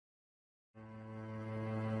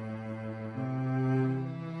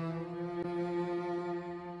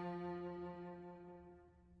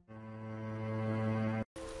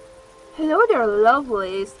Hello there,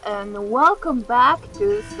 lovelies, and welcome back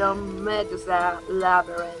to some Medusa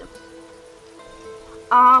Labyrinth.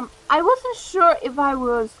 I wasn't sure if I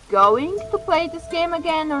was going to play this game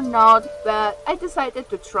again or not, but I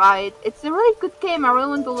decided to try it. It's a really good game. I really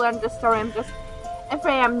want to learn the story. I'm just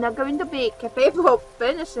afraid I'm not going to be capable of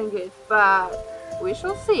finishing it, but we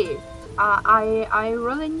shall see. I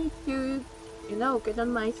really need to, get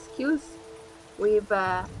on my skills with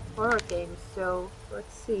horror games. So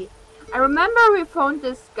let's see. I remember we found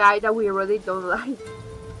this guy that we really don't like.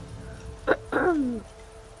 And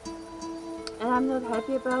I'm not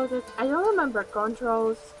happy about it. I don't remember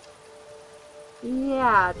controls.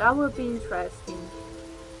 Yeah, that would be interesting.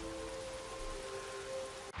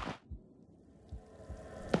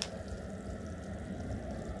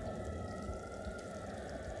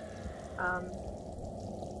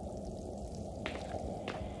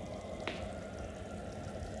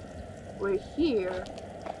 We're here.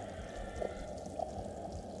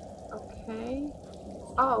 Okay.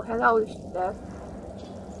 Oh, hello, Steph.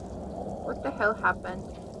 What the hell happened?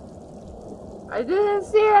 I didn't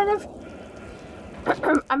see anything.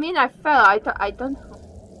 I mean, I fell. I don't.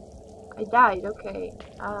 I died. Okay.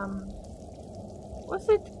 Was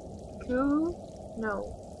it cool? No.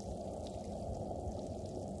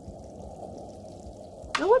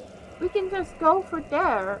 You know what? We can just go for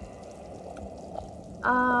there.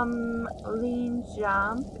 Lean,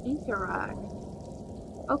 jump, interact.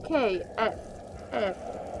 Okay, F.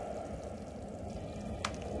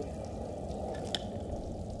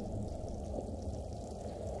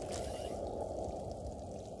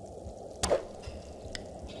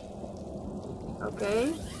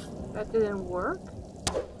 Okay, that didn't work.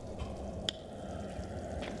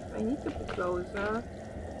 I need to be closer.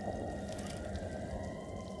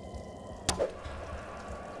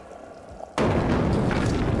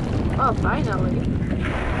 Oh, finally.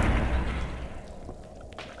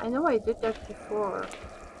 I know I did that before.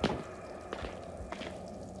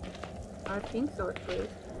 I think so at least.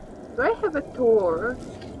 Do I have a torch?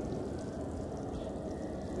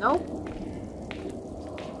 Nope.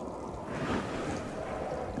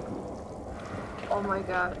 Oh my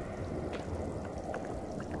god.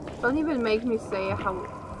 Don't even make me say how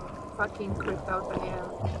fucking creeped out I am.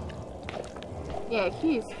 Yeah,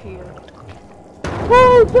 he is here.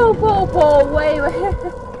 Whoa, wait.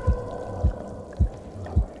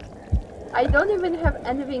 I don't even have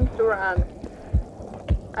anything to run.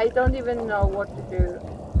 I don't even know what to do.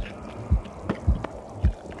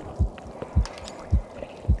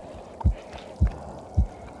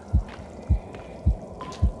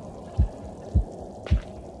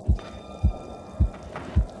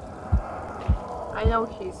 I know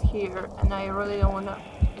he's here and I really don't want to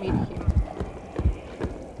meet him.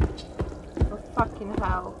 Oh, fucking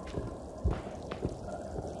hell.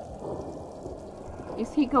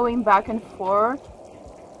 Is he going back and forth?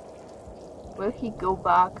 Will he go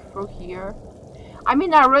back through here? I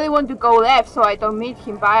mean, I really want to go left so I don't meet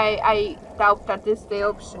him, but I doubt that is the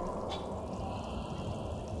option.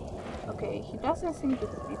 Okay, he doesn't seem to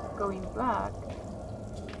be going back.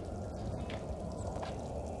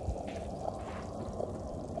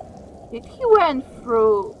 Did he went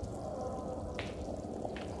through?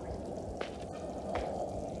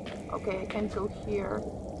 Okay, I can go here.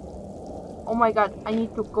 Oh my god, I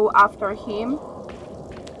need to go after him.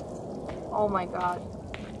 Oh my god.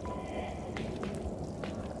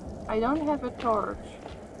 I don't have a torch.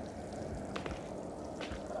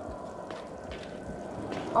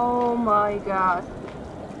 Oh my god.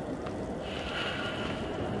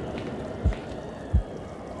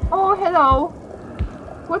 Oh, hello.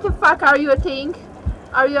 What the fuck are you a thing?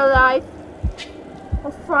 Are you alive?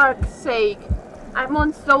 For fuck's sake.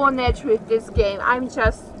 I'm so on edge with this game. I'm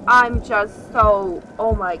just so...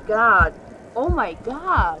 Oh my god. Oh my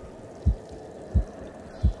god.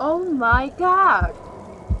 Oh my god.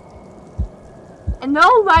 And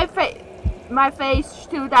no, my face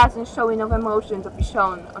still doesn't show enough emotion to be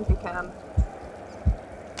shown on the cam.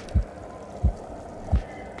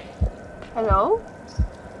 Hello?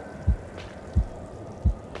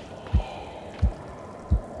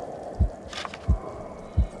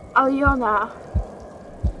 Aliona.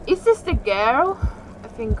 Is this the girl? I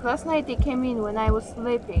think last night they came in when I was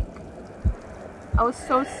sleeping. I was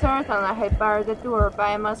so certain I had barred the door, but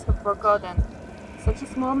I must have forgotten. Such a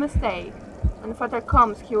small mistake. When father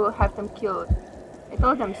comes, he will have them killed. I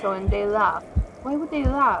told them so and they laughed. Why would they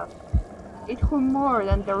laugh? It hurt more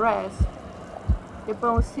than the rest. The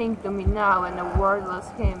bones sing to me now and a wordless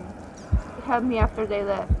hymn. It helped me after they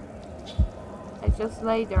left. I just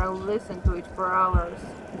lay there and listened to it for hours.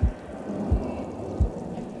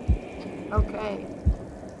 Okay.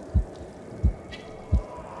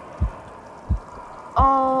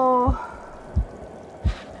 Oh,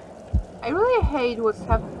 I really hate what's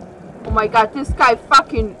happening. Oh my god, this guy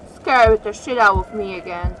fucking scared the shit out of me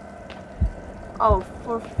again. Oh,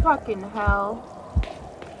 for fucking hell.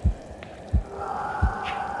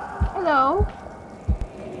 Hello?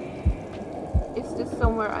 Is this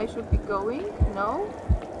somewhere I should be going? No?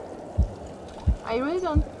 I really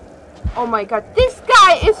don't... Oh my god, this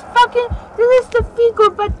guy is fucking... This is the figure,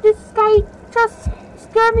 but this guy just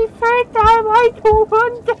scared me third time. I don't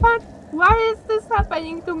want that. Why is this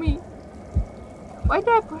happening to me? Why did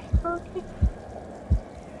I play horror games?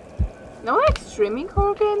 No, like streaming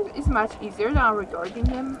horror games is much easier than recording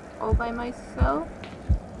them all by myself.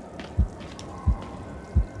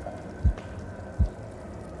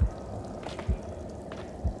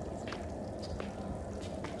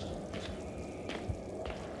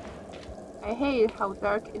 I hate how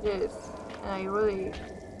dark it is, and I really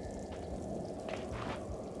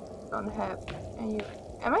don't have any...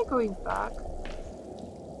 Am I going back?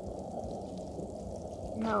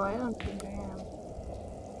 No, I don't think I am.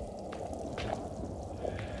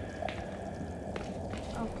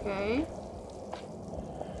 Okay.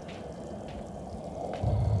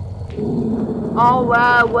 Oh,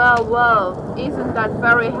 well. Isn't that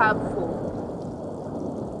very helpful?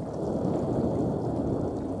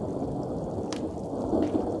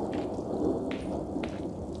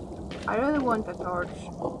 I really want a torch.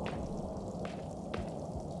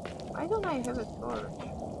 Why don't I have a torch?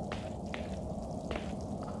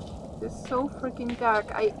 It's so freaking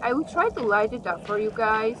dark. I will try to light it up for you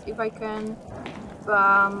guys if I can.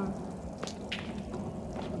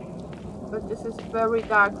 But this is very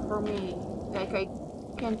dark for me. Like I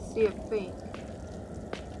can't see a thing.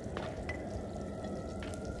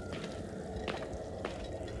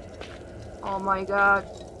 Oh my god.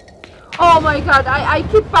 Oh my god, I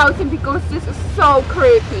keep pausing because this is so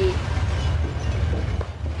creepy.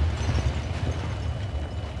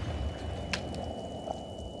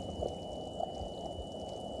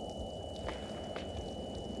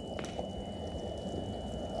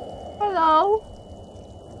 Hello?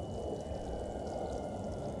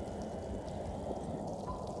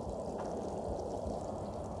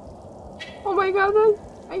 Oh my god,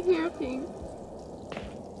 I hear things.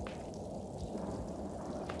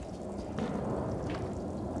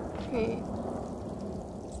 Okay.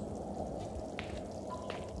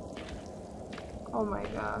 Oh my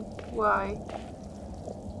god, why?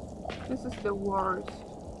 This is the worst.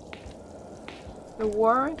 The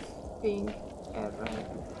worst thing ever.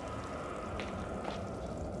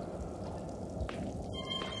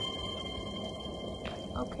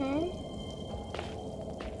 Okay.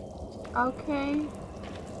 Okay.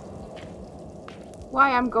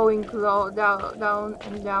 Why I'm going down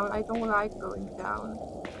and down? I don't like going down.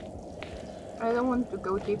 I don't want to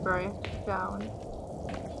go deeper down.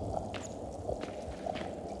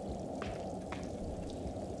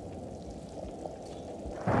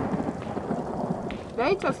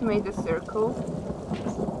 They just made a circle.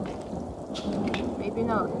 Maybe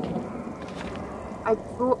not. I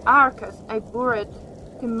buried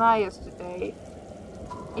Timaeus today.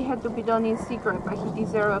 It had to be done in secret, but he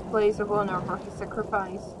deserved a place of honor for his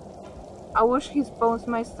sacrifice. I wash his bones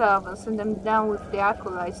myself and send them down with the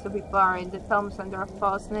acolytes to be buried in the tombs under a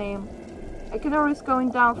false name. I cannot risk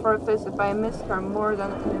going down for a visit, but I miss her more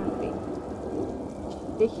than anything.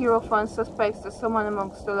 The Hierophant suspects that someone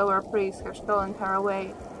amongst the lower priests has stolen her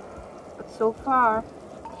away, but so far,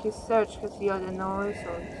 his search has yielded no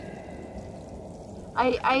results.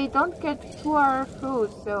 I don't get who are who,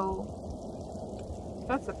 so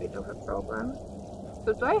that's a bit of a problem.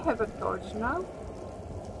 So do I have a torch now?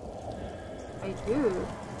 I do.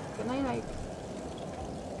 Can I like...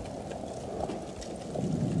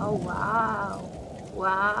 Oh wow.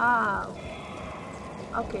 Wow.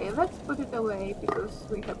 Okay, let's put it away because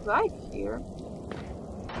we have light here.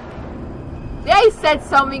 They said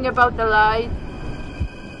something about the light.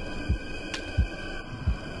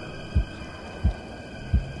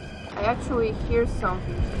 I actually hear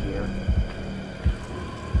something here.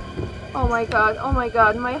 Oh my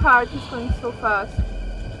god, my heart is going so fast.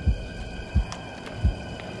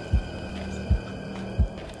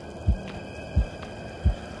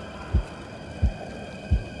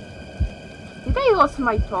 Did I lose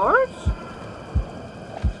my torch?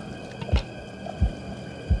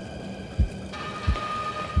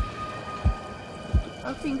 I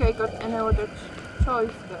don't think I got any other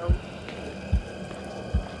choice though.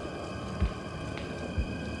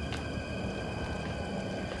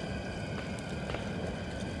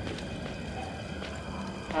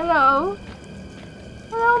 Hello?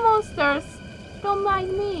 Hello monsters! Don't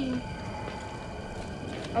mind me!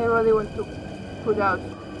 I really want to put out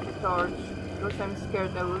the torch because I'm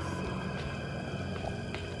scared I will see.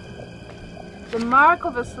 The mark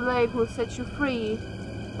of a slave will set you free,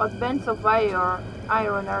 but bands of iron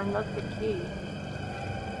are not the key.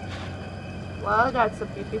 Well, that's a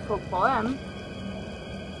beautiful poem.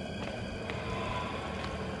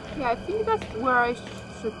 Yeah, I think that's where I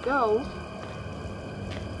should go.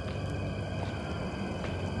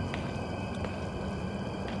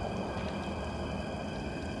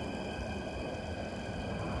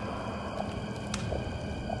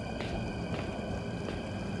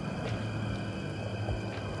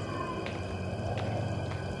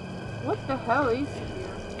 What the hell is here?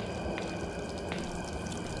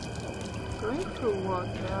 Going through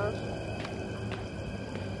water.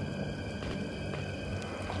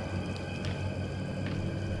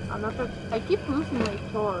 Another. I keep losing my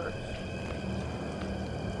torch.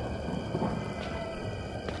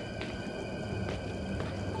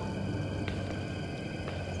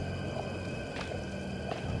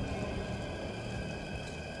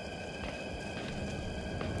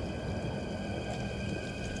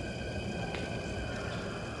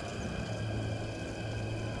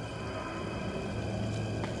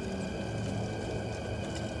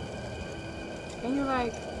 Can you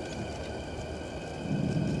like...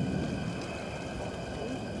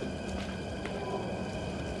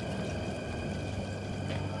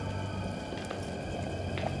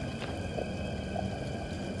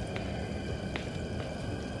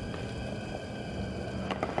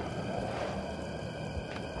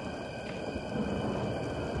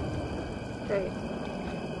 Okay.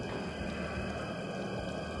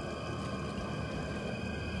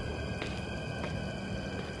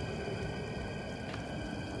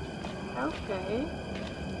 Okay.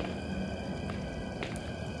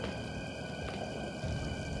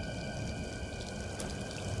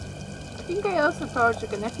 I think I also torch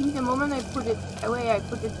again. I think the moment I put it away, I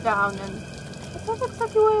put it down, and that's not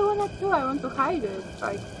exactly what I want to do. I want to hide it.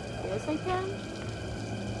 I guess I can.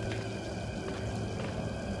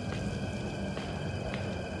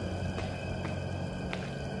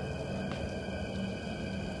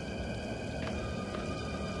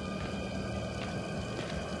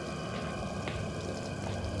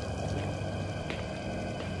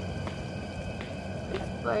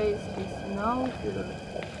 Place is no good.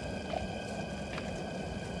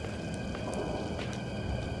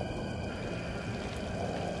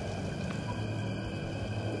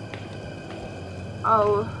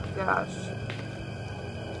 Oh gosh.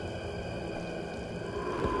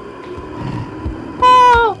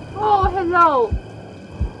 Oh! Oh, hello!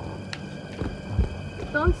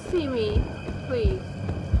 Don't see me, please.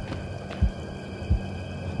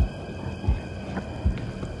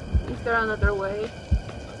 Is there another way?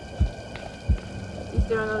 Is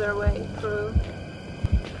there another way through?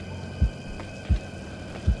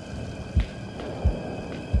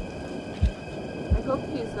 I hope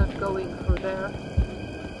he's not going through there.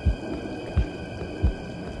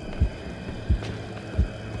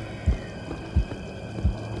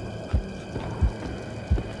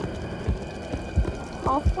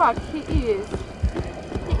 Oh fuck, he is.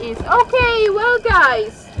 He is. Okay, well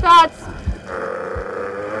guys, that's...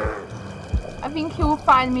 I think he will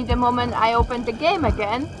find me the moment I open the game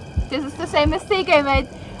again. This is the same mistake I made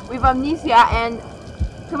with Amnesia, and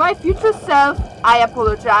to my future self, I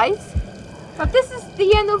apologize. But this is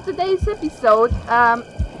the end of today's episode.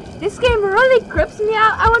 This game really creeps me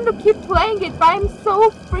out. I want to keep playing it, but I'm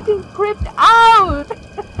so freaking creeped out.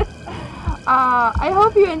 I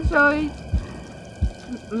hope you enjoyed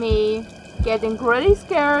me getting really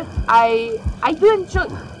scared. I do enjoy...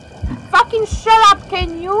 Fucking shut up,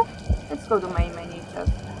 can you? Let's go to my menu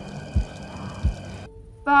just.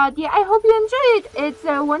 But yeah, I hope you enjoyed it. It's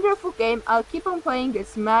a wonderful game. I'll keep on playing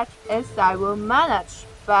as much as I will manage.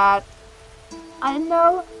 But I don't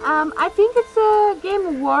know. I think it's a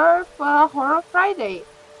game worth Horror Friday.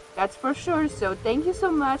 That's for sure. So thank you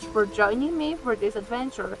so much for joining me for this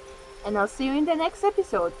adventure. And I'll see you in the next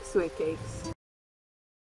episode, Sweet Cakes.